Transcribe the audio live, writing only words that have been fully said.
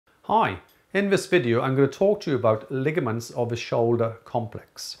Hi, in this video I'm going to talk to you about ligaments of the shoulder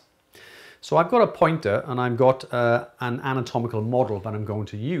complex. So I've got a pointer and I've got an anatomical model that I'm going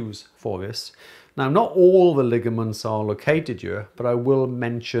to use for this. Now not all the ligaments are located here, but I will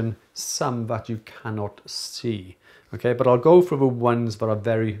mention some that you cannot see. Okay, but I'll go through the ones that are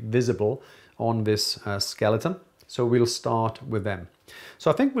very visible on this skeleton. So we'll start with them.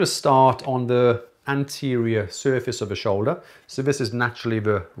 So I think we'll start on the anterior surface of the shoulder. So this is naturally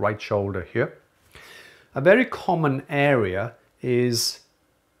the right shoulder here. A very common area is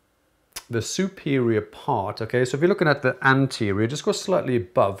the superior part. Okay, so if you're looking at the anterior, just go slightly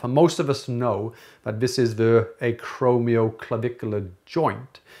above, and most of us know that this is the acromioclavicular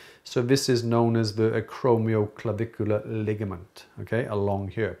joint. So this is known as the acromioclavicular ligament, okay, along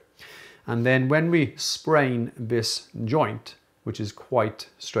here. And then when we sprain this joint, which is quite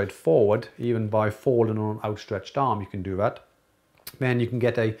straightforward, even by falling on an outstretched arm you can do that, then you can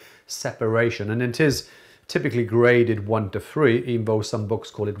get a separation, and it is typically graded 1 to 3, even though some books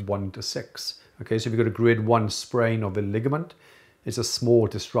call it 1 to 6. Okay, so if you've got a grade 1 sprain of the ligament, it's a small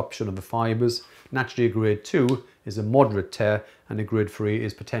disruption of the fibers. Naturally a grade 2 is a moderate tear, and a grade 3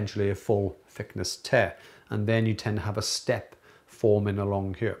 is potentially a full thickness tear, and then you tend to have a step forming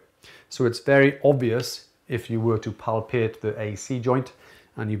along here. So it's very obvious if you were to palpate the AC joint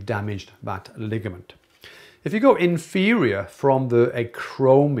and you've damaged that ligament. If you go inferior from the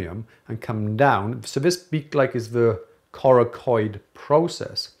acromion and come down, so this beak-like is the coracoid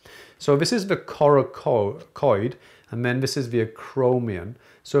process. So this is the coracoid, and then this is the acromion.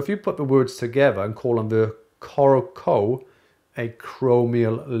 So if you put the words together and call them the coracohumeral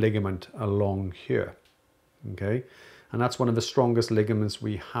ligament along here, okay? And that's one of the strongest ligaments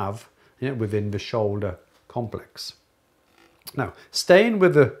we have within the shoulder complex. Now, staying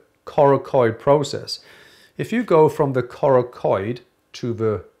with the coracoid process, if you go from the coracoid to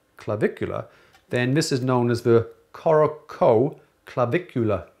the clavicular, then this is known as the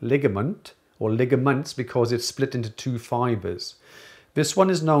coracoclavicular ligament, or ligaments, because it's split into 2 fibers. This one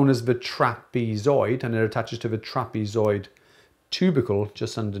is known as the trapezoid, and it attaches to the trapezoid tubercle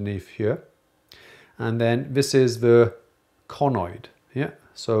just underneath here. And then this is the conoid, yeah,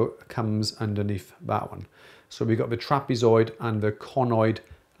 so it comes underneath that one. So we've got the trapezoid and the conoid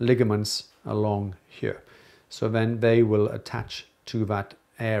ligaments along here. So then they will attach to that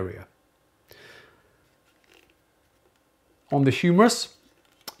area. On the humerus,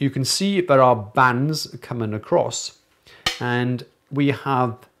 you can see there are bands coming across, and we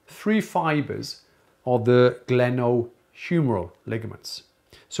have 3 fibers of the glenohumeral ligaments.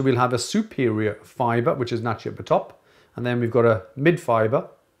 So we'll have a superior fiber, which is naturally at the top, and then we've got a mid fiber,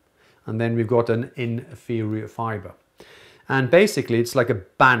 and then we've got an inferior fiber. And basically it's like a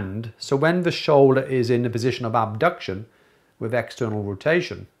band. So when the shoulder is in a position of abduction with external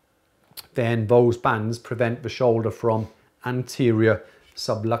rotation, then those bands prevent the shoulder from anterior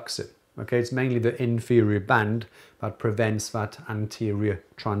subluxing. Okay, it's mainly the inferior band that prevents that anterior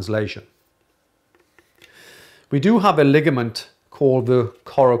translation. We do have a ligament called the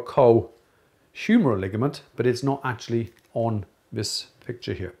coracohumeral ligament, but it's not actually on this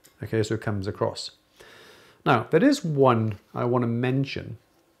picture here. Okay, so it comes across. Now, there is one I want to mention.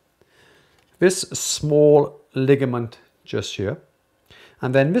 This small ligament just here.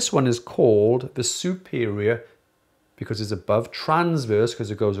 And then this one is called the superior, because it's above, transverse, because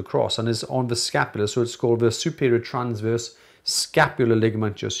it goes across, and it's on the scapula, so it's called the superior transverse scapular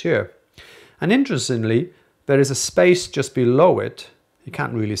ligament just here. And interestingly, there is a space just below it. You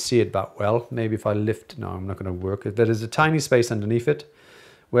can't really see it that well. Maybe if I lift, no, I'm not going to work it. There is a tiny space underneath it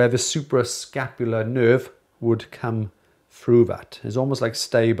where the suprascapular nerve would come through that. It's almost like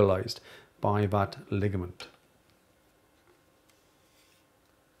stabilized by that ligament.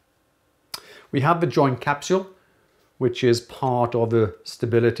 We have the joint capsule, which is part of the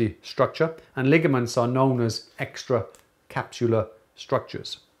stability structure, and ligaments are known as extracapsular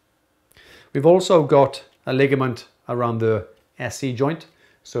structures. We've also got a ligament around the SE joint,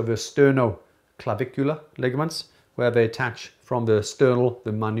 so the sternoclavicular ligaments, where they attach from the sternal,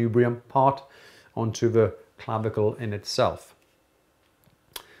 the manubrium part, onto the clavicle in itself.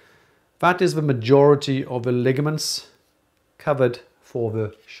 That is the majority of the ligaments covered for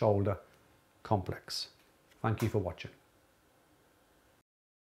the shoulder complex. Thank you for watching.